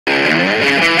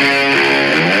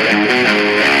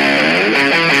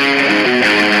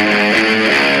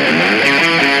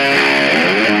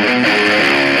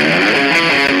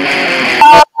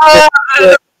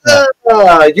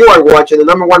that you are watching the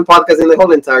 #1 podcast in the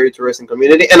whole entire YouTube wrestling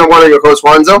community. And I'm one of your hosts,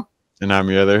 Juanzo. And I'm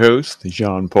your other host,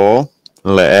 Jean-Paul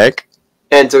Leck.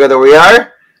 And together we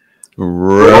are...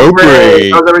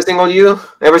 Ropery. How's every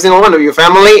single one of you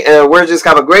family? We're just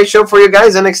have a great show for you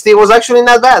guys. NXT was actually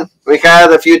not bad. We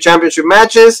had a few championship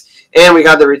matches, and we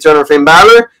got the return of Finn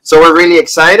Balor. So we're really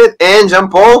excited. And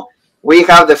Jean-Paul, we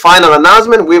have the final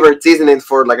announcement. We were teasing it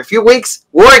for like a few weeks.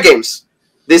 War Games,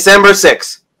 December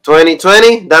 6th,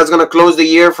 2020. That's going to close the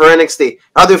year for NXT.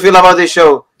 How do you feel about this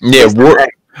show? Yeah,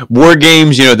 War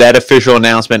Games, that official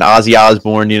announcement, Ozzy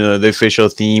Osbourne, the official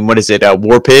theme. What is it?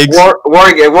 War Pigs?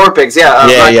 War Pigs, yeah.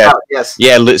 Yes.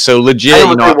 Yeah, so legit,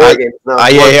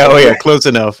 close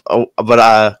enough. But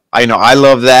I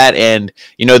love that, and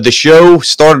the show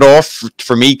started off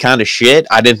for me kind of shit.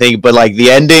 I didn't think, but like the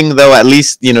ending though, at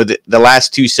least the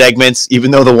last two segments,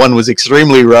 even though the one was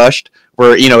extremely rushed,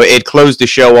 where it closed the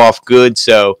show off good.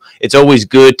 So it's always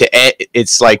good to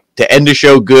end the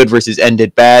show good versus end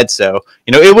it bad. So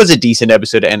it was a decent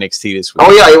episode of NXT this week.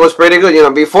 Oh yeah, it was pretty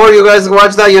good. Before you guys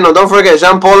watch that, don't forget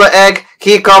Jean-Paul Egg.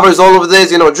 He covers all of this.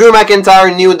 Drew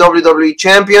McIntyre, new WWE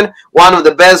champion, one of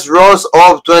the best Raws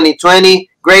of 2020.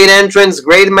 Great entrance,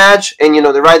 great match, and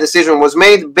the right decision was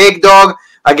made. Big Dog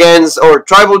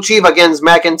Tribal Chief against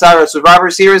McIntyre at Survivor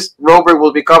Series. Robert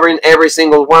will be covering every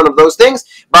single one of those things,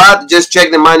 but just check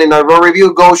the Monday Night Raw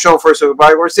review. Go show for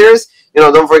Survivor Series.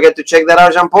 Don't forget to check that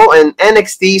out, Jean-Paul. And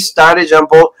NXT started,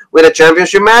 Jean-Paul, with a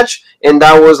championship match, and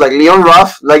that was like Leon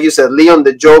Ruff, like you said, Leon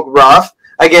the Joke Ruff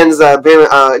against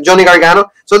Johnny Gargano.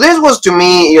 So this was, to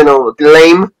me,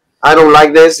 lame. I don't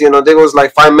like this. There was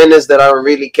like 5 minutes that I don't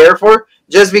really care for,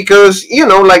 just because,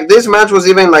 this match was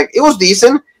even it was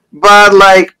decent. But,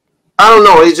 I don't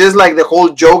know. It's just, the whole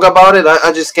joke about it.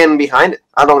 I just can't behind it.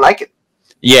 I don't like it.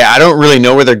 Yeah, I don't really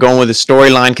know where they're going with the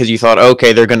storyline, because you thought,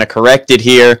 okay, they're going to correct it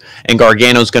here, and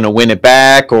Gargano's going to win it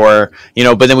back, or,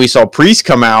 but then we saw Priest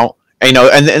come out, and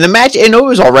the match, it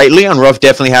was all right. Leon Ruff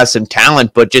definitely has some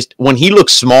talent, but just when he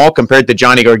looks small compared to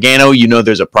Johnny Gargano,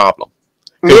 there's a problem.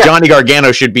 Because Johnny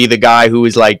Gargano should be the guy who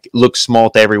is, looks small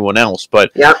to everyone else.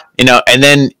 But, and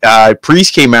then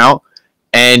Priest came out,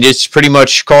 and it's pretty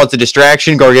much caused a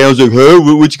distraction. Gargano's like, hey,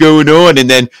 what's going on? And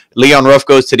then Leon Ruff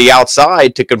goes to the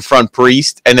outside to confront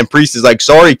Priest. And then Priest is like,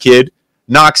 sorry, kid.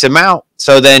 Knocks him out.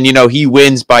 So then, he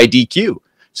wins by DQ.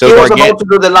 So he was about to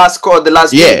do the last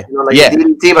game,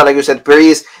 DDT, but like you said,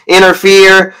 Priest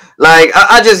interfere.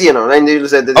 I just, and you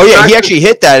said, he actually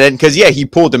hit that, and because he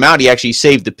pulled him out, he actually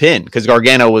saved the pin because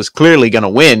Gargano was clearly going to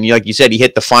win. Like you said, he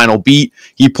hit the final beat,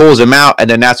 he pulls him out, and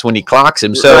then that's when he clocks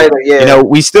him. So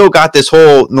we still got this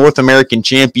whole North American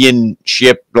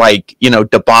Championship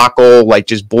debacle,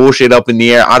 just bullshit up in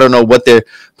the air. I don't know what they're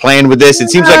playing with this.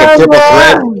 It seems like a triple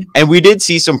threat, and we did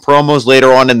see some promos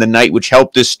later on in the night which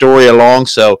helped this story along.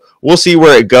 So we'll see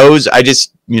where it goes. I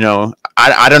just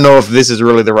I don't know if this is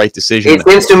really the right decision. It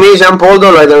seems to me, Jean-Paul,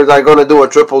 though, they're going to do a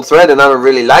triple threat, and I don't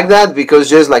really like that, because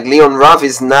just Leon Ruff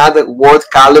is not worth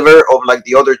caliber of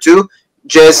the other two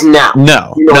just now.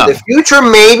 No. The future,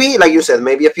 maybe, like you said,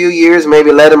 maybe a few years,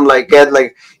 maybe let him get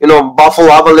buffle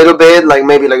up a little bit,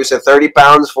 maybe like you said, 30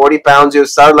 pounds, 40 pounds, you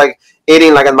start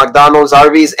eating at McDonald's,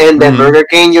 Arby's, and then Burger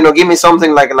King. Give me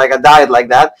something like a diet like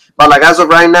that. But as of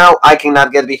right now, I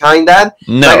cannot get behind that.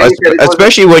 No,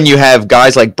 especially when you have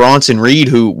guys like Bronson Reed,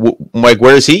 who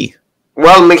where is he?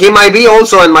 Well, he might be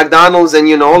also in McDonald's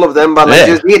and all of them, but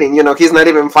just eating. He's not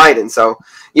even fighting. So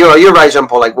you're right,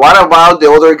 Jean-Paul. What about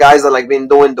the other guys that been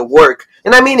doing the work?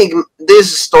 And I mean,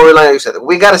 this storyline, like you said,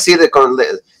 we got to see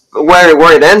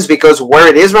where it ends, because where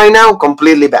it is right now,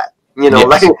 completely bad.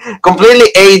 Completely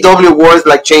AEW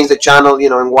worth, change the channel,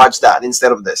 and watch that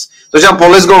instead of this. So, Jean-Paul,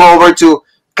 let's go over to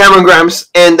Cameron Grimes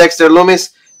and Dexter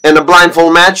Lumis in a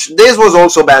blindfold match. This was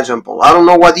also bad, Jean-Paul. I don't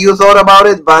know what you thought about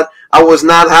it, but I was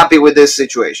not happy with this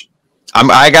situation.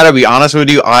 I got to be honest with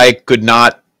you. I could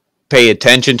not pay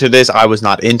attention to this. I was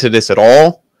not into this at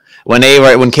all. When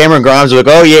Cameron Grimes was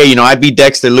like, oh, yeah, I beat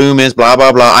Dexter Lumis, blah,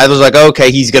 blah, blah. I was like,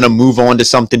 okay, he's going to move on to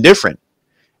something different.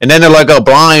 And then they're like a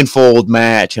blindfold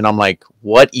match. And I'm like,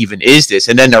 what even is this?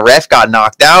 And then the ref got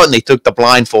knocked out and they took the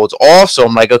blindfolds off. So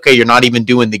I'm like, okay, you're not even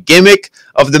doing the gimmick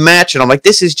of the match. And I'm like,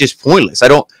 this is just pointless.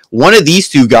 One of these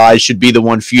two guys should be the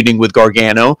one feuding with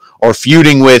Gargano or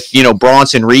feuding with,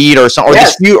 Bronson Reed or something.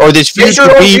 Or this feud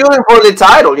should be feuding for the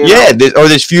title. Or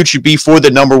this feud should be for the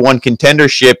 #1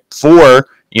 contendership for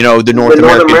the North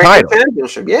American title.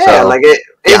 Championship. Yeah, So, like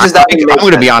I'm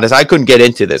going to be honest. I couldn't get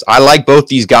into this. I like both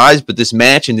these guys, but this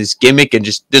match and this gimmick and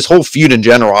just this whole feud in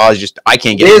general, I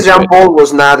can't get into it. Jean Paul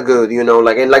was not good,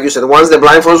 and like you said, once the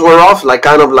blindfolds were off, like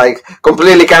kind of like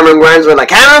completely Cameron Grimes were like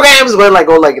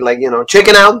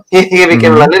chicken out. He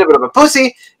became a little bit of a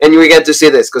pussy, and we get to see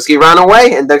this because he ran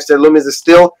away, and Dexter Lumis is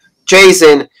still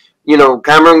chasing.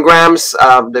 Cameron Grimes,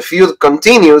 the feud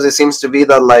continues. It seems to be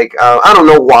that, like, I don't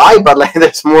know why, but, like,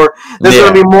 there's going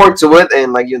to be more to it,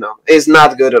 and, like, it's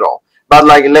not good at all. But,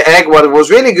 like, what was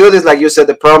really good is, like you said,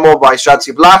 the promo by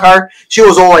Shotzi Blackheart. She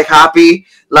was all, like, happy,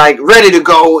 like, ready to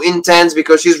go, intense,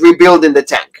 because she's rebuilding the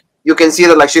tank. You can see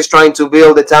that, like, she's trying to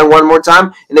build the tank one more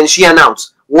time, and then she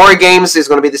announced, War Games is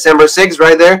going to be December 6th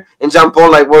right there. And Jean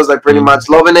Paul was pretty much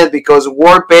loving it because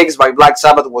War Pigs by Black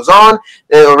Sabbath was on.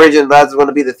 The original, that's going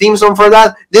to be the theme song for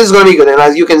that. This is going to be good. And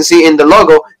as you can see in the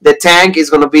logo, the tank is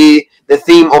going to be the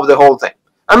theme of the whole thing.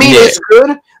 I mean, it's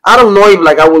good. I don't know if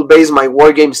I will base my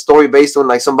War Games story based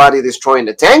on somebody destroying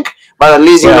the tank. But at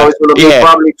least, it's going to be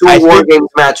probably two War Games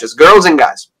matches, girls and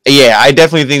guys. Yeah, I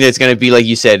definitely think that it's going to be, like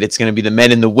you said, it's going to be the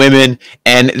men and the women,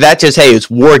 and that just, hey, it's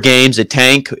War Games, a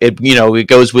tank, it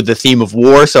goes with the theme of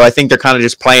war, so I think they're kind of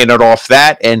just playing it off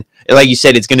that, and like you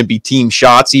said, it's going to be Team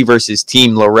Shotzi versus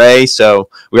Team Lorray, so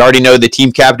we already know the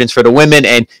team captains for the women,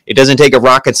 and it doesn't take a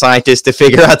rocket scientist to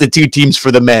figure out the two teams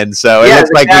for the men, so it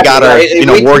looks like we got our,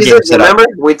 War Games set up. Remember,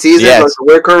 we teased it, so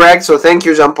we're correct, so thank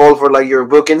you, Jean-Paul, for, your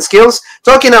booking skills.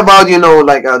 Talking about,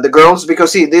 the girls,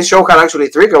 because, see, this show had actually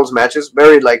 3 girls matches,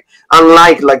 very,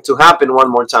 unlike, to happen one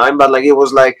more time, but, it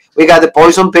was, we got the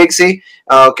Poison Pixie,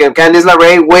 Candice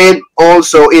LeRae with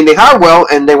also Indy Hartwell,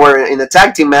 and they were in a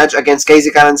tag team match against Casey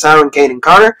Catanzaro and Kaden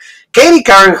Carter. Katie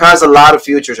Karen has a lot of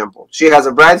future, Jean-Paul. She has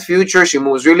a bright future. She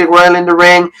moves really well in the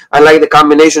ring. I like the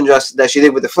combination just that she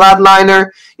did with the flatliner.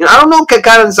 I don't know if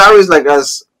Catanzaro is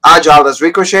as agile as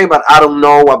Ricochet, but I don't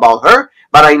know about her.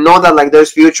 But I know that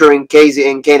there's future in Casey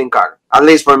and Kaden Carter. At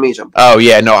least for me, Jean-Paul. Oh,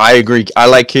 yeah, no, I agree. I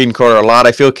like Kaden Carter a lot.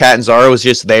 I feel Catanzaro is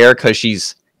just there because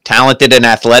she's talented and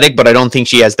athletic, but I don't think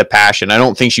she has the passion. I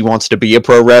don't think she wants to be a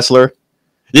pro wrestler.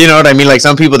 You know what I mean?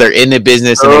 Some people, they're in the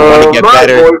business and they want to get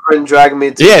better. My boyfriend dragged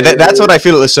me to that's what I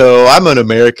feel. So I'm an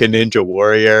American Ninja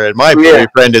Warrior, and my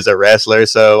boyfriend is a wrestler,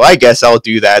 so I guess I'll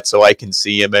do that so I can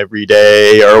see him every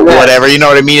day or whatever. You know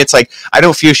what I mean? It's I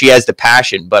don't feel she has the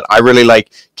passion, but I really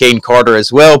like Kaden Carter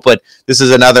as well. But this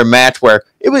is another match where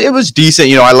it was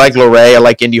decent. I like LeRae, I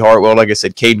like Indy Hartwell, like I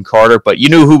said, Kaden Carter, but you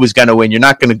knew who was going to win. You're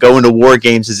not going to go into War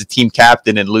Games as a team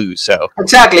captain and lose. So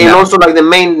exactly, and also the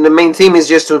main theme is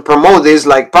just to promote this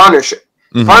partnership.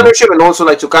 Partnership, and also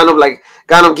to kind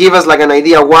of give us an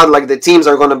idea what the teams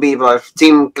are going to be,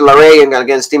 Team LeRae and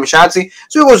against Team Shotzi.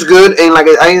 So it was good, and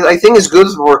I think it's good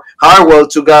for Hartwell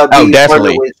to be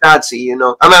partnered with Shotzi.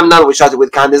 I'm not with Shotzi,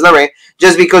 with Candice LeRae,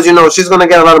 just because she's going to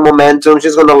get a lot of momentum.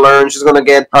 She's going to learn. She's going to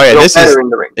get better in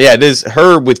the ring. Yeah, this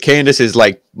her with Candice is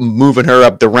moving her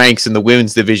up the ranks in the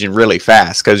women's division really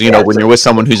fast because when you're with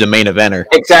someone who's a main eventer.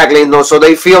 Exactly. So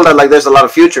they feel that there's a lot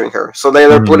of future in her. So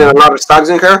they're putting a lot of stocks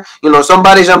in her.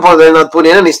 Somebody, Jean-Paul, they're not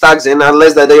putting any stocks in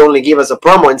unless that they only give us a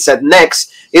promo and said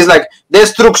next. It's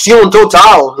destrucción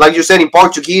total, like you said in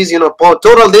Portuguese.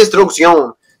 Total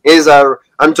destrucción is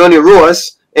Antonio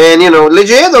Ruas. And,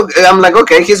 legit, I'm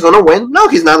okay, he's going to win. No,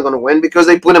 he's not going to win because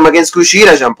they put him against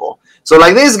Kushida, Jean-Paul. So,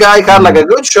 this guy had, a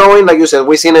good showing. Like you said,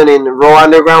 we've seen it in Raw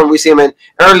Underground. We see him in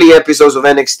early episodes of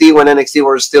NXT when NXT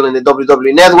was still in the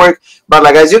WWE Network. But,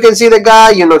 as you can see, the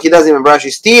guy, he doesn't even brush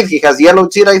his teeth. He has yellow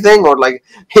teeth, I think, or,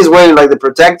 he's wearing, the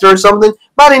protector or something.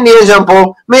 But in the end,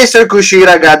 Jean-Paul, Mr.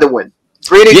 Kushida got the win.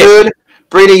 Pretty good.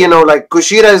 Pretty,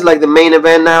 Kushida is, the main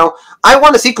event now. I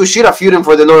want to see Kushida feuding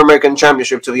for the North American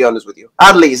Championship, to be honest with you.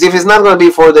 At least, if it's not going to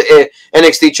be for the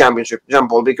NXT Championship,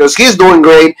 Jean-Paul, because he's doing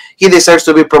great. He deserves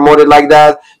to be promoted like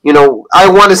that. I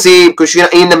want to see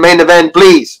Kushida in the main event,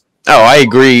 please. Oh, I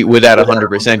agree with that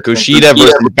 100%. Kushida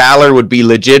versus Balor would be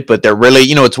legit, but they're really,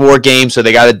 it's War Games, so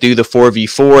they got to do the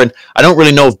 4v4, and I don't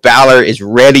really know if Balor is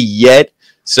ready yet.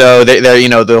 So they're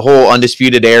the whole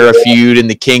Undisputed Era feud and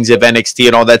the Kings of NXT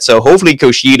and all that. So hopefully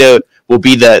Kushida will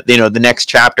be the the next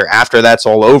chapter after that's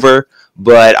all over.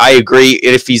 But I agree,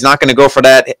 if he's not going to go for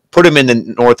that, put him in the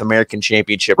North American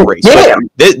Championship race. Yeah.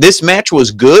 This match was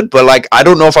good, but I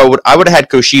don't know if I would have had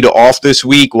Kushida off this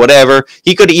week, whatever.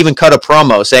 He could have even cut a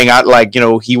promo saying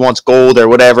he wants gold or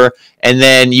whatever, and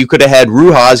then you could have had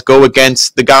Rujas go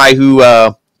against the guy who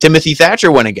Timothy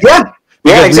Thatcher went against. Yeah.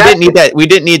 Yeah, exactly. We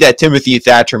didn't need that Timothy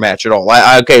Thatcher match at all.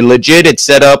 Okay, legit, it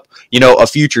set up, a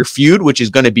future feud, which is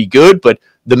going to be good, but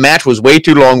the match was way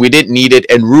too long. We didn't need it.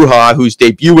 And Ruha, who's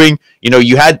debuting,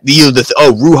 you had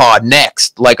Ruha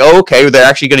next. Like, okay, they're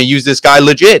actually going to use this guy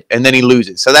legit, and then he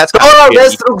loses. So that's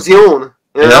destrucción.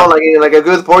 Like a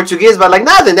good Portuguese, but like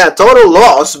nothing. That total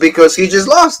loss because he just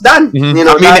lost. Done.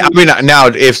 Mm-hmm. Now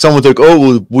if someone's like, "Oh,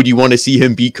 well, would you want to see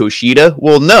him beat Kushida?"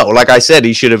 Well, no. Like I said,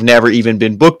 he should have never even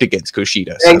been booked against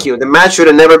Kushida. Thank you. The match should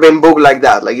have never been booked like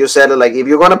that. Like you said, like if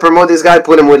you're gonna promote this guy,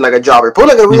 put him with like a jobber. Put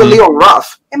like a real Leon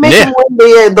Ruff and make him win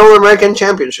the North American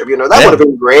Championship. That would have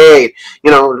been great.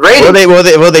 Rating.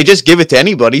 Well, they just give it to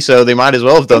anybody, so they might as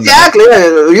well have done that.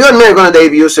 Exactly. You and me are gonna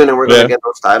debut soon, and we're gonna get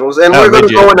those titles, and we're gonna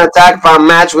go and attack from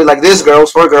match with like these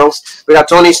girls, 4 girls. We got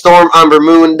Toni Storm, Amber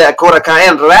Moon, Dakota Kai,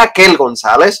 and Raquel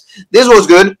Gonzalez. This was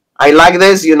good. I like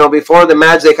this. Before the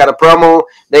match, they had a promo.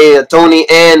 Tony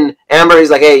and Amber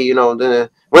is like, hey, the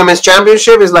women's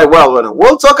championship is like, well,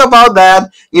 we'll talk about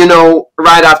that,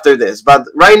 right after this. But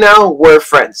right now, we're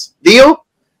friends. Deal?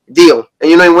 Deal.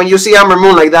 And when you see Amber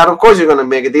Moon like that, of course you're gonna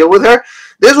make a deal with her.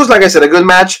 This was, like I said, a good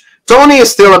match. Tony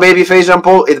is still a babyface, Jean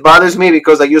Paul. It bothers me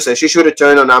because, like you said, she should have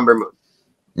turned on Amber Moon.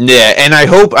 Yeah, and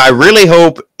I really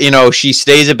hope, she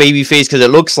stays a babyface because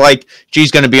it looks like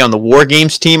she's going to be on the War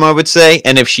Games team, I would say.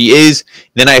 And if she is,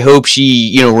 then I hope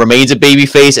she, remains a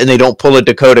babyface and they don't pull a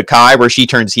Dakota Kai where she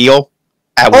turns heel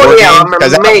at War Games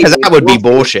because that would be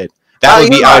bullshit.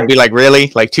 I would be like,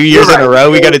 really? Like 2 years in a row,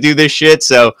 we got to do this shit.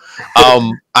 So,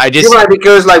 I just you're right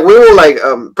because like we were like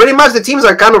pretty much the teams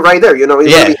are kind of right there. It's gonna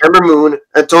be Amber Moon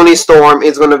and Toni Storm.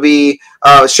 It's gonna be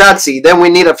Shotzi. Then we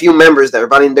need a few members there.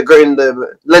 But in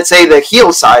the let's say the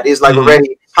heel side is like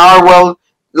already Harwell,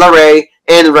 LaRae,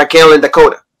 and Raquel and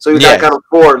Dakota. So you got kind of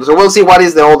 4. So we'll see what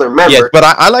is the older member. Yes, but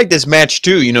I like this match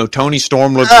too. Toni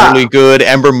Storm looked really good.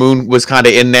 Ember Moon was kind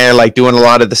of in there, like doing a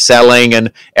lot of the selling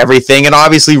and everything. And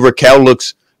obviously Raquel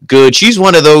looks good. She's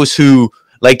one of those who,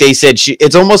 like they said,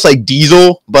 it's almost like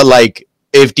Diesel, but like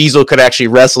if Diesel could actually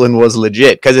wrestle and was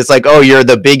legit. Because it's like, oh, you're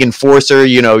the big enforcer,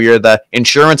 you're the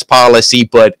insurance policy,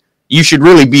 but you should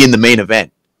really be in the main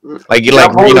event.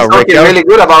 Raquel really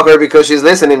good about her because she's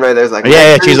listening right there. It's like,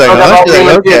 she's like,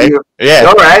 okay. Yeah.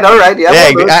 All right.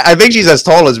 Yeah. I think she's as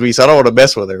tall as me, so I don't want to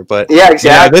mess with her. But yeah,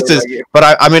 exactly. But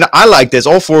I like this.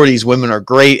 All 4 of these women are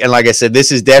great, and like I said,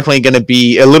 this is definitely going to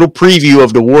be a little preview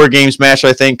of the War Games match.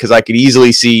 I think because I could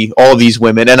easily see all these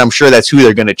women, and I'm sure that's who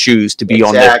they're going to choose to be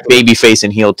on the babyface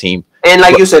and heel team. And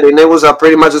like you said, it was a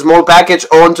pretty much a small package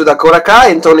on to Dakota Kai,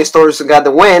 and Toni Storm got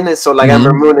the win. So like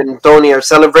Amber Moon and Tony are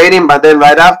celebrating, but then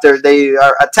right after they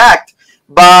are attacked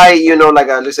by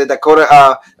let's say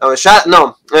Dakota,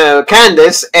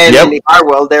 Candice and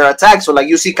Harwell. They're attacked. So like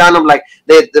you see, kind of like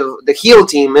the heel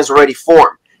team is already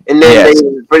formed, and then they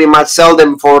pretty much sell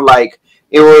them for like.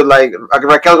 It was like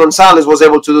Raquel Gonzalez was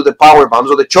able to do the power bombs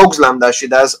or the choke slam that she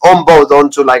does on both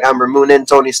onto like Amber Moon and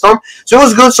Toni Storm. So it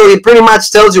was good. So it pretty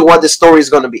much tells you what the story is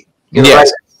going to be. Right?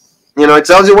 It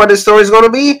tells you what the story is going to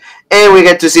be, and we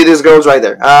get to see these girls right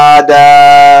there.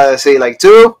 Say like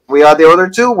 2. We are the other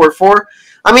 2. We're 4.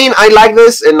 I mean, I like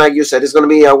this, and like you said, it's going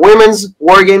to be a women's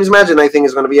War Games match, and I think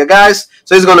it's going to be a guys.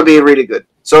 So it's going to be really good.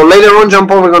 So later on, Jean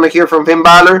Paul, we're going to hear from Finn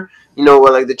Balor.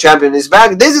 Like the champion is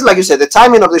back. This is, like you said, the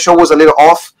timing of the show was a little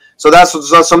off. So that's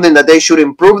something that they should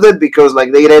improve it because,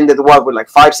 like, they ended, with, like,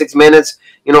 5-6 minutes,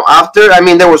 after. I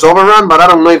mean, there was overrun, but I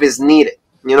don't know if it's needed,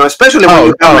 especially when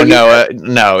you come, no.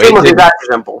 Same with that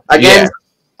example. Against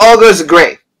August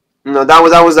Gray. That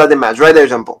was the match right there,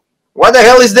 Jean-Paul. What the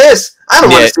hell is this? I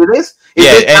don't want to see this. Is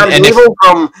this Evil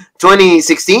from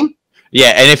 2016?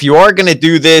 Yeah, and if you are going to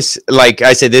do this, like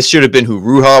I said, this should have been who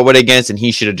Ruha went against, and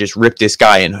he should have just ripped this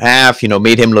guy in half,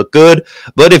 made him look good.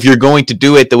 But if you're going to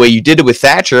do it the way you did it with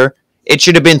Thatcher, it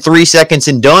should have been 3 seconds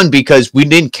and done because we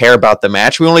didn't care about the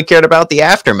match. We only cared about the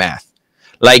aftermath.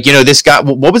 Like, this guy,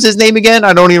 what was his name again?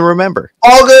 I don't even remember.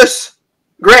 August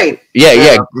Gray.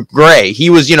 Yeah, Gray. He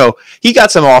was, he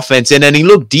got some offense in and he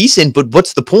looked decent, but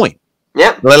what's the point?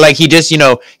 Yeah. Like he just,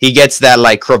 he gets that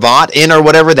like cravat in or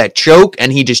whatever, that choke, and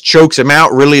he just chokes him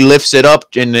out, really lifts it up,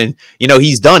 and then,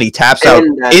 he's done. He taps out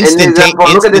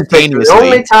instantaneously. The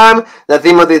only time that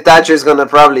Timothy Thatcher is going to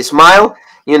probably smile,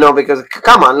 because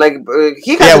come on, like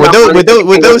he got with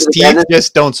those teeth,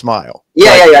 just don't smile.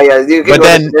 Yeah. But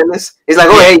then it's like,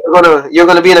 hey, you're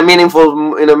gonna be in a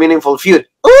meaningful feud.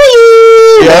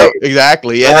 Yeah,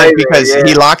 exactly. And because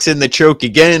he locks in the choke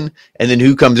again, and then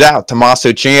who comes out?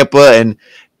 Tommaso Ciampa, and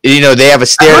they have a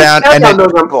stare down.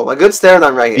 A good stare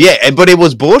down right here. Yeah, but it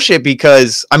was bullshit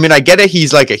because I mean I get it,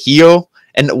 he's like a heel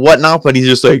and whatnot, but he's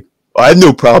just like, I have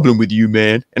no problem with you,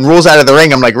 man, and rolls out of the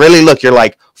ring. I'm like, really? Look, you're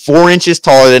like 4 inches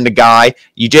taller than the guy.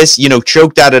 You just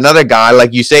choked out another guy.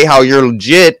 Like you say how you're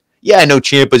legit. yeah, I know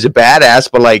Ciampa's a badass,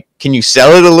 but like, can you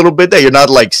sell it a little bit that you're not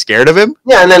like scared of him?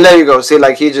 Yeah, and then there you go. See,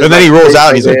 like he just and then like, he rolls out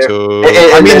and he's like, there.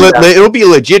 I mean, it'll be a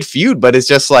legit feud, but it's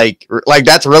just like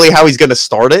that's really how he's gonna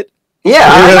start it. Yeah,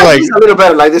 I like this a little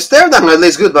better. Like the stare down at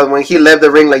least good, but when he left the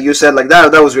ring, like you said, like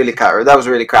that was really coward. That was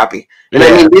really crappy. And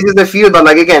I mean, this is the feud, but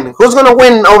like again, who's gonna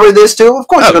win over this too? Of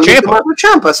course, it's gonna be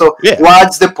Ciampa. So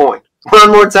what's the point?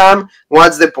 One more time,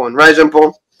 what's the point, right, Jean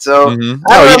Paul? So, and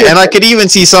I could even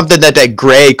see something that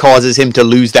Gray causes him to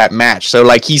lose that match. So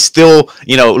like he still,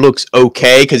 looks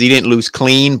okay because he didn't lose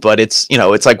clean, but it's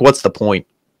like, what's the point?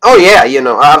 Oh yeah,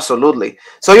 absolutely.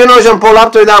 So Jean Paul,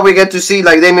 after that we get to see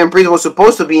like Damian Priest was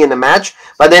supposed to be in the match,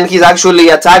 but then he's actually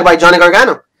attacked by Johnny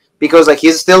Gargano because like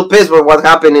he's still pissed with what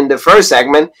happened in the first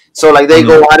segment. So like they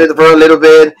go at it for a little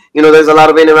bit. There's a lot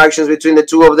of interactions between the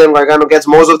two of them. Gargano gets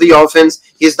most of the offense.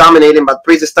 He's dominating, but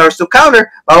Priest starts to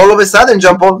counter. But all of a sudden,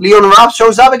 Jean Paul, Leon Ruff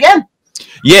shows up again.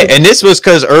 Yeah, and this was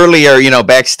because earlier,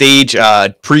 backstage,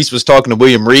 Priest was talking to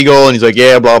William Regal, and he's like,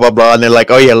 yeah, blah, blah, blah. And they're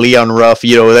like, oh, yeah, Leon Ruff,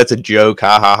 that's a joke,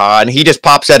 ha, ha, ha. And he just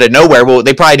pops out of nowhere. Well,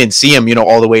 they probably didn't see him,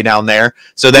 all the way down there.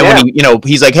 So then when he,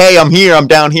 he's like, hey, I'm here, I'm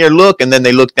down here, look. And then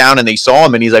they look down and they saw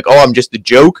him, and he's like, oh, I'm just a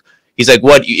joke. He's like,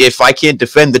 what, if I can't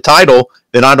defend the title,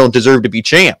 then I don't deserve to be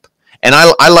champ. And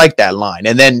I like that line.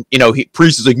 And then,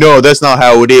 Priest is like, no, that's not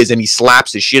how it is. And he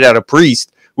slaps the shit out of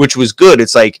Priest, which was good.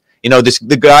 It's like,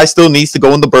 the guy still needs to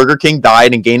go on the Burger King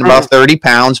diet and gain about 30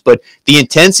 pounds, but the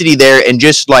intensity there and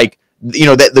just like,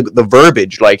 the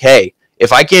verbiage, like, hey,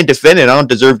 if I can't defend it, I don't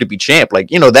deserve to be champ. Like,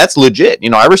 that's legit.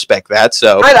 I respect that.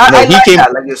 So I like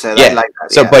that, like you said. Yeah. I like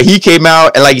that, so, but he came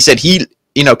out and like you said, he,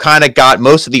 kind of got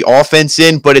most of the offense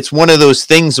in, but it's one of those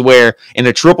things where in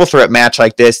a triple threat match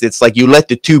like this, it's like you let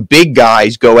the two big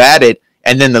guys go at it,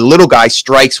 and then the little guy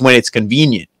strikes when it's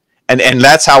convenient. And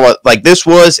that's how like this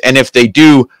was. And if they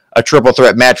do a triple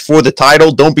threat match for the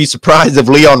title, don't be surprised if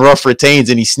Leon Ruff retains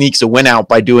and he sneaks a win out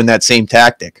by doing that same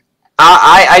tactic.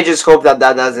 I just hope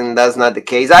that's not the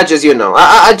case. I just,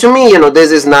 to me,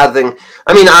 this is nothing.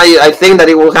 I mean, I think that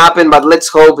it will happen, but let's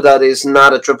hope that it's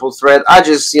not a triple threat. I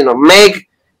just, make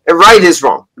right this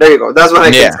wrong. There you go. That's what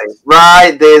I can say.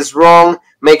 Right this wrong.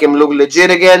 Make him look legit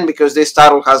again, because this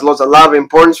title has a lot of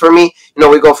importance for me.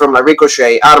 We go from like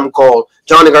Ricochet, Adam Cole,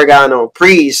 Johnny Gargano,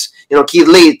 Priest, Keith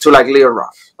Lee to like Leon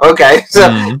Ruff. Okay, so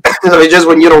it's just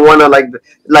when you don't want to like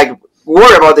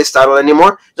worry about this title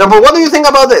anymore. But what do you think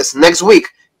about this next week?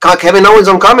 Kevin Owens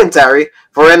on commentary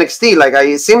for NXT. Like,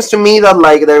 it seems to me that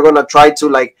like they're gonna try to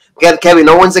like get Kevin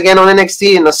Owens again on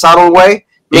NXT in a subtle way.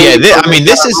 Maybe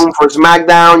this is for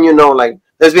SmackDown. Like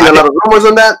there's been a lot of rumors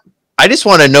on that. I just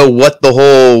want to know what the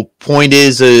whole point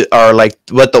is, or like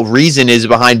what the reason is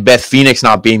behind Beth Phoenix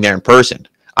not being there in person.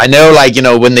 I know, like,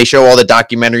 when they show all the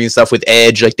documentary and stuff with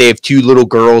Edge, like, they have two little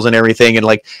girls and everything, and,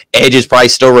 like, Edge is probably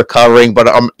still recovering, but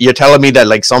you're telling me that,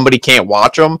 like, somebody can't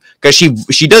watch them? Because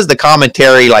she does the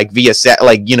commentary, like, via set,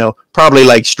 like, probably,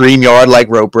 like, StreamYard, like,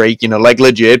 Rope Break, like,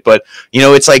 legit, but,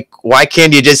 it's like, why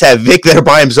can't you just have Vic there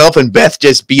by himself and Beth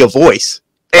just be a voice?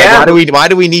 Like, why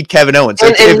do we need Kevin Owens? So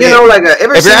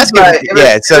ever since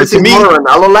to me,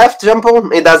 Ronaldo left, Jumbo,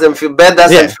 it doesn't feel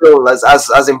feel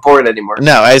as important anymore.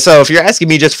 No, so if you're asking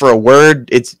me just for a word,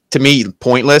 it's to me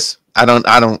pointless. I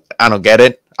don't get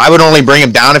it. I would only bring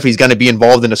him down if he's going to be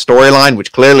involved in a storyline,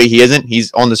 which clearly he isn't.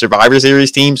 He's on the Survivor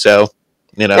Series team, so.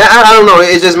 Yeah, I don't know.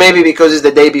 It's just maybe because it's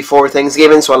the day before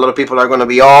Thanksgiving, so a lot of people are going to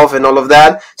be off and all of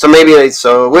that. So maybe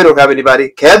we don't have anybody.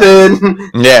 Kevin.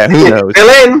 Yeah, who knows?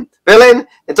 Fill in.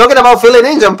 And talking about filling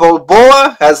in, Jumbo,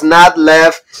 Boa has not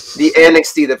left the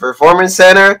NXT, the Performance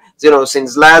Center,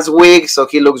 since last week. So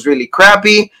he looks really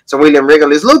crappy. So William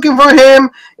Regal is looking for him.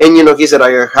 And, he said,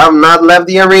 I have not left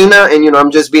the arena. And,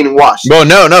 I'm just being washed. Well,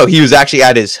 no. He was actually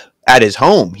at his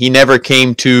home. He never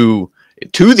came to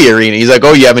the arena. He's like,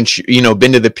 oh, you haven't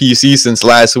been to the PC since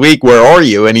last week, where are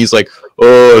you? And he's like,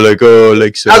 so that's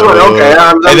okay.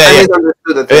 I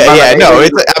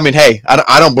mean, hey,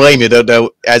 I don't blame you, though.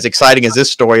 As exciting as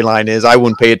this storyline is, I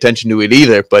wouldn't pay attention to it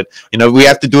either, but we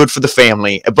have to do it for the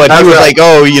family. But he was like,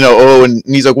 and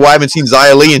he's like, well, I haven't seen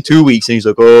Xia Li in 2 weeks, and he's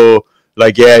like, oh,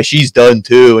 like, yeah, she's done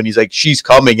too. And he's like, she's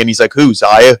coming, and he's like, who,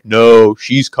 Xia? No,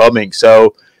 she's coming.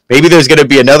 So maybe there's going to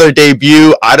be another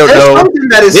debut. I don't know. There's something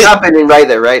that is happening right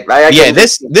there, right?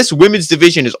 This women's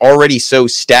division is already so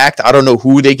stacked. I don't know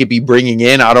who they could be bringing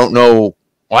in. I don't know.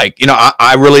 Like,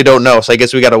 I really don't know. So I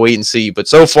guess we got to wait and see. But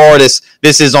so far, this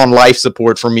is on life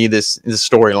support for me, this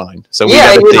storyline. So we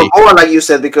got to see. Or like you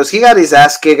said, because he got his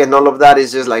ass kicked and all of that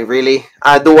is just like, really?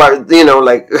 Like,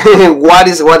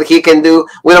 what he can do?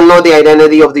 We don't know the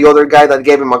identity of the other guy that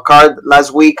gave him a card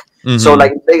last week. Mm-hmm. So,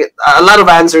 like, a lot of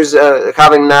answers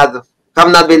having not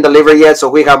have not been delivered yet, so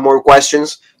we have more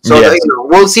questions. So Yes.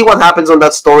 we'll see what happens on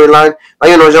that storyline.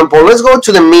 But Jean Paul, let's go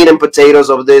to the meat and potatoes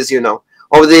of this,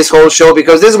 of this whole show,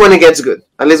 because this is when it gets good.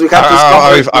 At least we have to.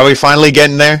 Are we finally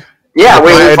getting there? Yeah,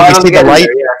 we finally see the light.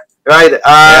 there, yeah. Right. Here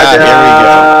we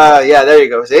go. Yeah, there you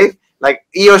go. See, like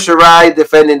Io Shirai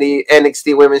defending the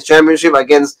NXT Women's Championship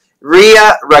against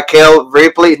Raquel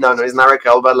Ripley. No, it's not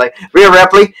Raquel, but like Rhea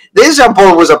Ripley. This Jean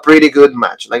Paul was a pretty good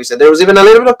match. Like I said, there was even a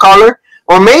little bit of color.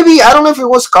 Or maybe, I don't know if it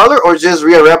was color or just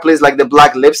Rhea Ripley's like the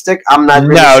black lipstick. I'm not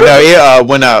really sure. No,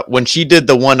 yeah, when she did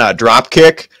the one drop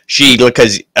kick,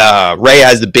 because Rhea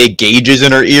has the big gauges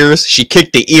in her ears, she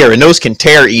kicked the ear, and those can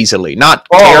tear easily. Not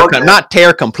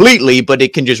tear completely, but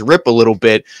it can just rip a little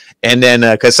bit. And then,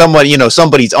 because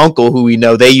somebody's uncle who we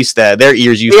know, their ears used to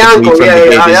bleed from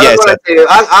the gauges.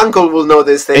 Uncle will know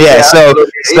this thing. Yeah, so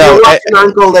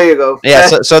Uncle, there you go.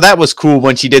 Yeah, so that was cool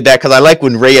when she did that, because I like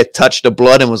when Rhea touched the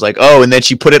blood and was like, oh, and then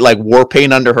she put it like war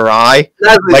paint under her eye,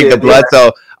 like the blood. Yeah.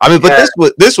 So I mean, but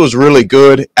this was really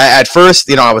good. At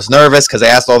first, I was nervous because I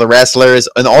asked all the wrestlers,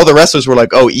 and all the wrestlers were like,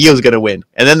 "Oh, Io's gonna win."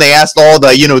 And then they asked all the,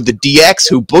 the DX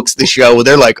who books the show.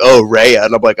 They're like, "Oh, Rhea,"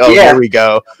 and I'm like, "Oh, here we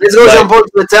go." Let's go jump to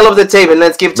the tail of the tape and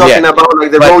let's keep talking about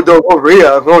like the Road Dogg,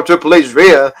 Rhea, Triple H,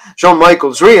 Rhea, Shawn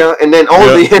Michaels, Rhea, and then all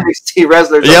the NXT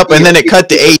wrestlers. Yep, and then it cut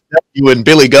to AEW and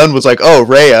Billy Gunn was like, "Oh,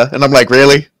 Rhea," and I'm like,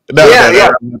 "Really?" No,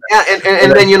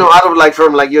 and then out of like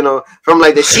from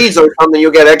the sheets or something, you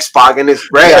get X-Pac and it's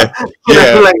Rhea.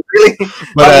 Like really.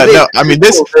 But no, I mean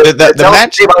this the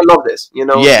match. I love this.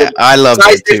 I love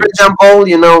it too. Different Jean Paul,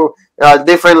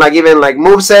 different like even like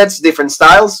movesets, different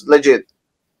styles, legit.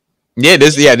 Yeah, it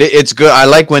is. Yeah, it's good. I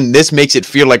like when this makes it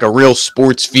feel like a real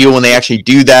sports feel when they actually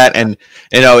do that, and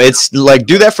it's like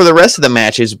do that for the rest of the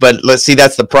matches. But let's see,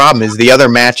 that's the problem is the other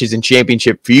matches and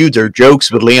championship feuds are jokes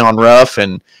with Leon Ruff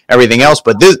and everything else.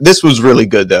 But this was really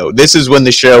good though. This is when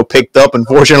the show picked up.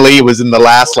 Unfortunately, it was in the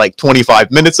last like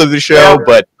 25 minutes of the show,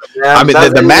 but I mean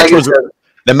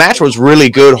the match was really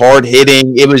good, hard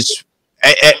hitting.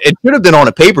 It should have been on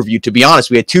a pay-per-view, to be honest.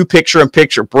 We had 2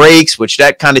 picture-in-picture breaks, which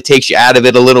that kind of takes you out of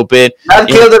it a little bit. That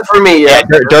killed it for me, yeah.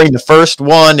 During the first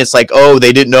one, it's like, oh,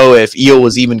 they didn't know if Io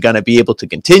was even going to be able to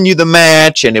continue the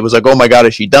match, and it was like, oh my God,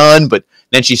 is she done? But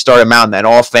then she started mounting that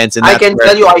offense. And I can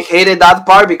tell you, I hated that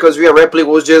part because Rhea Ripley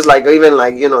was just like, even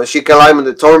like, she climbed in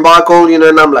the turnbuckle, and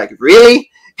I'm like, really?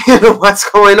 What's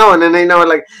going on? And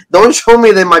like, don't show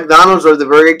me the McDonald's or the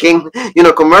Burger King,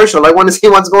 commercial. I want to see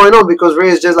what's going on because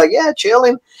Rhea's just like, yeah,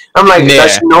 chilling. I'm like,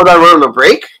 does she know that we're on a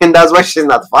break? And that's why she's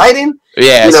not fighting?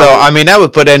 Yeah, so I mean that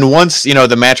would put in once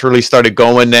the match really started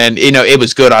going, then it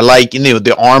was good. I like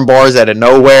the arm bars out of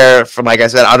nowhere from, like I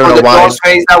said, I don't know why. That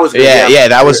was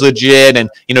good, that was legit, and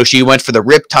she went for the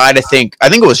riptide. I think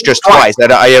it was just twice.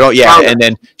 And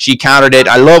then she countered it.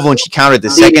 I love when she countered the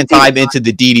second time into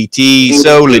the DDT.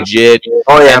 So legit.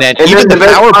 Oh yeah, and then even the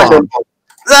power bomb.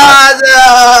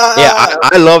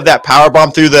 I love that power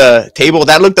bomb through the table.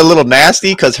 That looked a little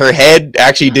nasty because her head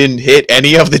actually didn't hit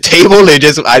any of the table.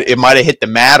 It might have hit the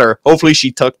mat, or hopefully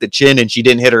she tucked the chin and she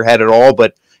didn't hit her head at all.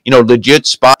 But legit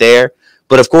spot there.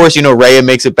 But of course, Rhea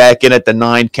makes it back in at the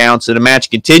 9 count, so the match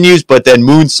continues. But then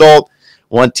moonsault,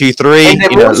 1, 2, 3,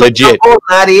 legit.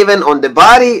 Not even on the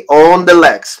body or on the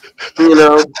legs. Can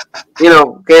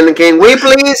we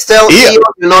please tell Io,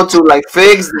 to like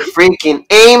fix the freaking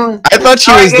aim? I thought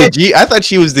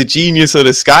she was the genius of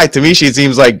the sky. To me, she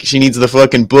seems like she needs the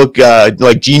fucking book,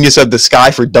 like Genius of the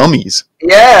Sky for Dummies.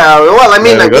 Yeah, well, I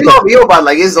mean, like, we love Io, but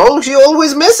like, she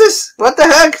always misses. What the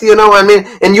heck, I mean,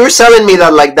 and you're telling me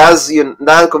that like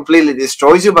that completely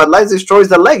destroys you, but like destroys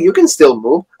the leg. You can still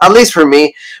move, at least for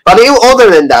me. But other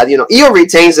than that, Io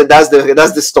retains it. That's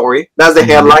the story. That's the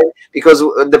headline, because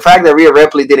the fact that Rhea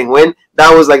Ripley didn't win,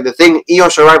 that was like the thing. Io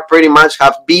Shirai pretty much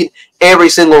have beat every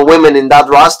single woman in that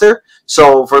roster.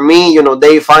 So for me,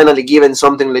 they finally given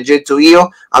something legit to Io,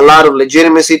 a lot of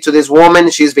legitimacy to this woman.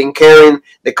 She's been carrying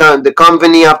the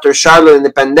company after Charlotte in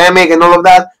the pandemic and all of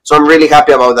that. So I'm really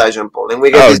happy about that, Jean Paul. And we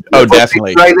get this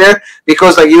definitely right there,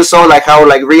 because like you saw like how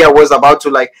like Rhea was about to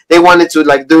like, they wanted to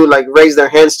like do like raise their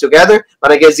hands together,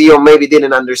 but I guess Io maybe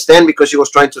didn't understand because she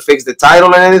was trying to fix the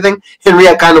title and everything. And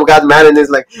Rhea kind of got mad and is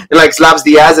like, slaps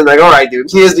the ass and like, all right,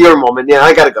 dude, here's your moment. Yeah,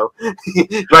 I gotta go.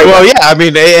 I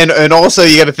mean, and also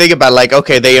you got to think about like,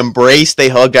 okay, they embraced, they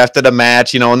hugged after the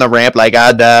match, on the ramp, like,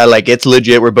 like it's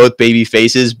legit. We're both baby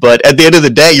faces, but at the end of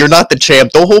the day, you're not the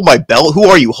champ. Don't hold my belt. Who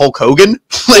are you, Hulk Hogan?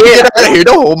 Like, get out of here.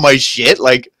 Don't hold my shit.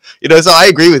 Like, You know, so I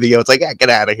agree with you. It's like, yeah, get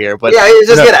out of here. But yeah,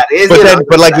 just get out of here.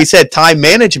 But like we said, time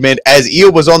management. As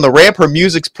Io was on the ramp, her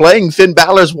music's playing. Finn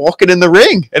Balor's walking in the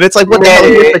ring, and it's like, what the hell?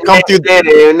 He has to come through.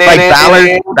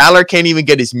 Like Balor can't even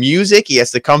get his music. He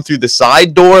has to come through the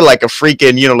side door like a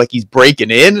freaking, you know, like he's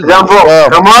breaking in. Come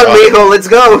on, mijo, let's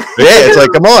go. Yeah, it's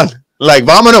like, come on. Like,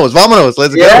 vámonos,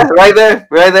 let's go. Yeah, right there,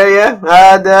 yeah.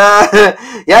 And,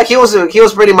 yeah, he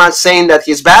was pretty much saying that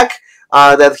he's back,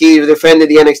 that he defended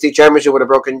the NXT Championship with a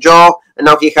broken jaw, and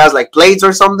now he has, like, plates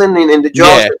or something in the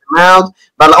jaw, in the mouth.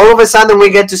 But all of a sudden,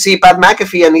 we get to see Pat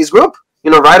McAfee and his group,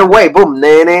 you know, right away. Boom,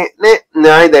 there's no,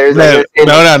 not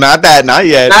that, not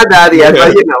yet. Not that yet,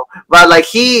 but, you know. But, like,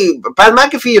 Pat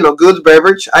McAfee, you know, good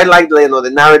beverage. I like, you know, the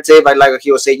narrative. I like what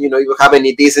he was saying, you know, you have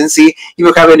any decency,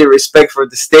 you have any respect for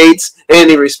the States,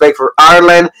 any respect for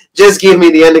Ireland, just give me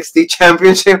the NXT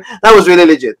Championship. That was really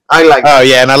legit. I like it. Oh,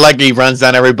 yeah, and I like he runs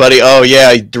down everybody. Oh,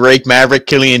 yeah, Drake Maverick,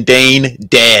 Killian Dane,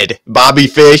 dead. Bobby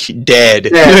Fish, dead.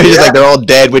 He's like, they're all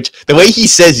dead, which the way he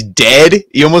says dead,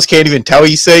 you almost can't even tell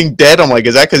he's saying dead. I'm like,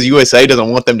 is that because USA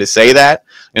doesn't want them to say that?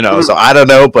 You know, so I don't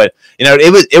know, but you know,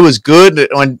 it was good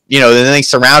when, you know, then they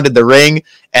surrounded the ring,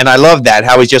 and I love that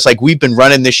how he's just like, we've been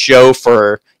running this show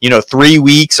for, you know, 3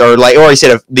 weeks, or he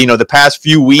said, you know, the past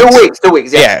few weeks. 2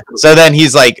 weeks, yeah. So then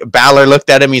he's like, Balor looked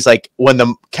at him, he's like, when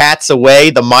the cat's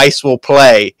away, the mice will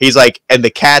play. He's like, and the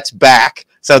cat's back.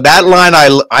 So that line,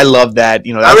 I love that.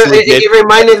 You know, that's it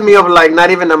reminded me of like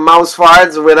not even a mouse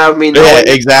farts without me knowing.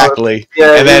 Yeah, exactly.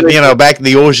 Yeah, and then, you know, back in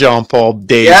the old Jean Paul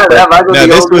days. Yeah, back in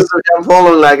the old Jean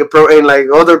Paul in like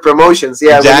other promotions.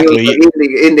 Yeah, exactly.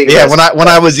 When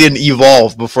I was in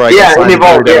Evolve before I got signed in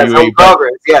Evolve, WWE,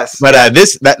 progress, yes. But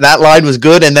that line was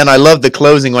good, and then I love the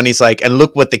closing when he's like, and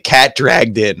look what the cat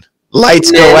dragged in.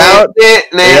 Lights go out. Yep,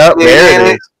 there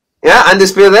it is. Yeah,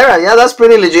 Undisputed Era. Yeah, that's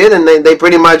pretty legit, and they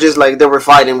pretty much just like they were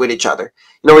fighting with each other.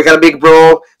 You know, we got a big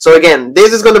brawl. So again,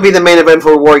 this is going to be the main event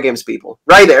for War Games, people.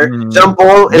 Right there, Jean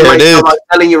Paul and myself are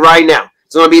telling you right now.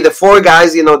 It's going to be the 4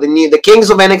 guys, you know, the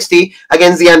kings of NXT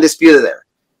against the Undisputed Era.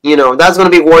 You know, that's going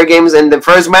to be War Games, and the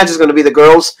first match is going to be the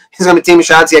girls. It's going to be Team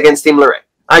Shotzi against Team Lorraine.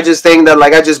 I just think that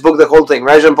like I just booked the whole thing,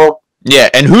 right, Jean Paul? Yeah,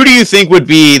 and who do you think would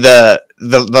be the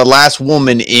last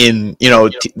woman in, you know,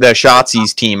 the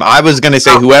Shotzi's team? I was going to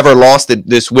say whoever lost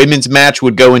this women's match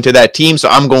would go into that team, so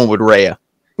I'm going with Rhea.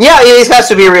 Yeah, it has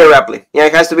to be Rhea Ripley. Yeah,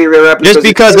 it has to be Rhea Ripley. Just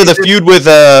because of the feud with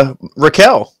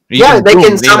Raquel. They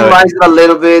can summarize it a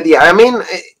little bit. Yeah, I mean,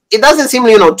 it doesn't seem,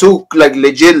 you know, two like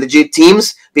legit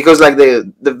teams, because like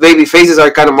the baby faces are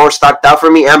kind of more stacked out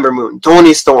for me. Amber Moon,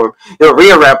 Toni Storm, you know,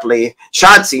 Rhea Ripley,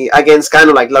 Shotzi against kind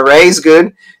of like LeRae is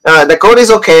good.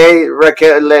 Dakota's okay.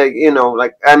 Raquel, like, you know,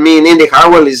 like, I mean, Indy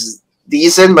Hartwell is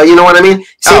decent, but you know what I mean?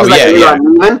 Seems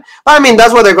uneven. But I mean,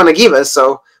 that's what they're gonna give us.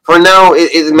 So for now,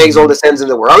 it makes all the sense in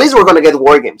the world. At least we're gonna get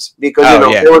War Games, because you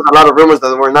know there was a lot of rumors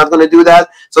that we're not gonna do that.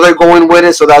 So they're going with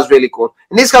it. So that's really cool.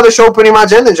 And this got the show pretty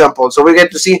much ended, Jean Paul. So we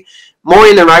get to see more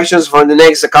interactions for the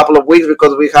next couple of weeks,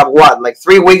 because we have like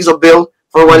 3 weeks of build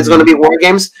for when it's going to be War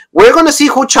Games. We're going to see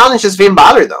who challenges Finn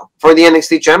Balor though for the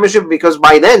NXT Championship, because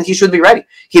by then he should be ready.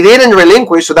 He didn't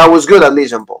relinquish, so that was good at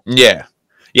least, Jean Paul. Yeah.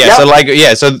 So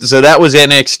that was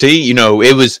NXT. You know,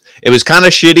 it was kind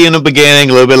of shitty in the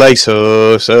beginning, a little bit like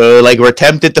so like we're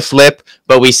tempted to flip,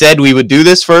 but we said we would do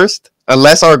this first.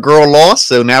 Unless our girl lost,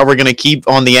 so now we're gonna keep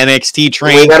on the NXT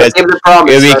train because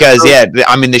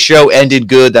I mean the show ended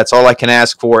good. That's all I can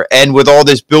ask for. And with all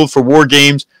this build for War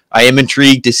Games, I am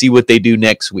intrigued to see what they do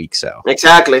next week. So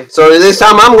exactly. So this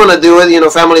time I'm gonna do it. You know,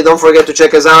 family, don't forget to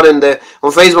check us out on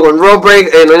Facebook on Road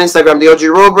Break, and on Instagram the OG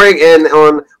Road Break, and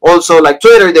on also like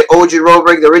Twitter the OG Road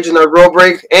Break, the original Road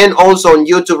Break, and also on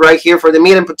YouTube right here for the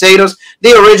meat and potatoes,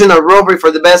 the original Road Break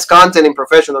for the best content in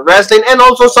professional wrestling, and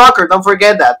also soccer. Don't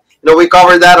forget that. You know, we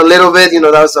covered that a little bit. You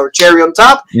know, that was our cherry on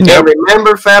top. Yep. And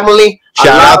remember, family,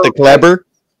 shout out to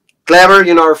Clever,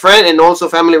 you know, our friend, and also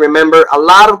family. Remember, a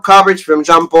lot of coverage from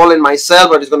Jean Paul and myself,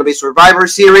 but it's going to be Survivor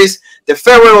Series, the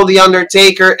farewell of the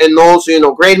Undertaker, and also, you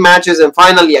know, great matches, and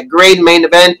finally a great main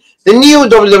event: the new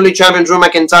WWE Champion Drew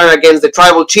McIntyre against the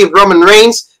Tribal Chief Roman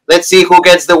Reigns. Let's see who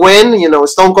gets the win. You know,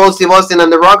 Stone Cold Steve Austin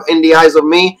and The Rock in the eyes of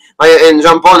me, and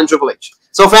Jean Paul and Triple H.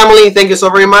 So, family, thank you so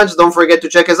very much. Don't forget to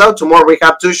check us out. Tomorrow we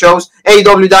have 2 shows,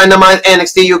 AEW Dynamite,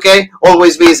 NXT UK,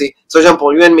 always busy. So, Jean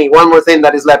Paul, you and me, one more thing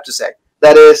that is left to say.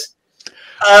 That is...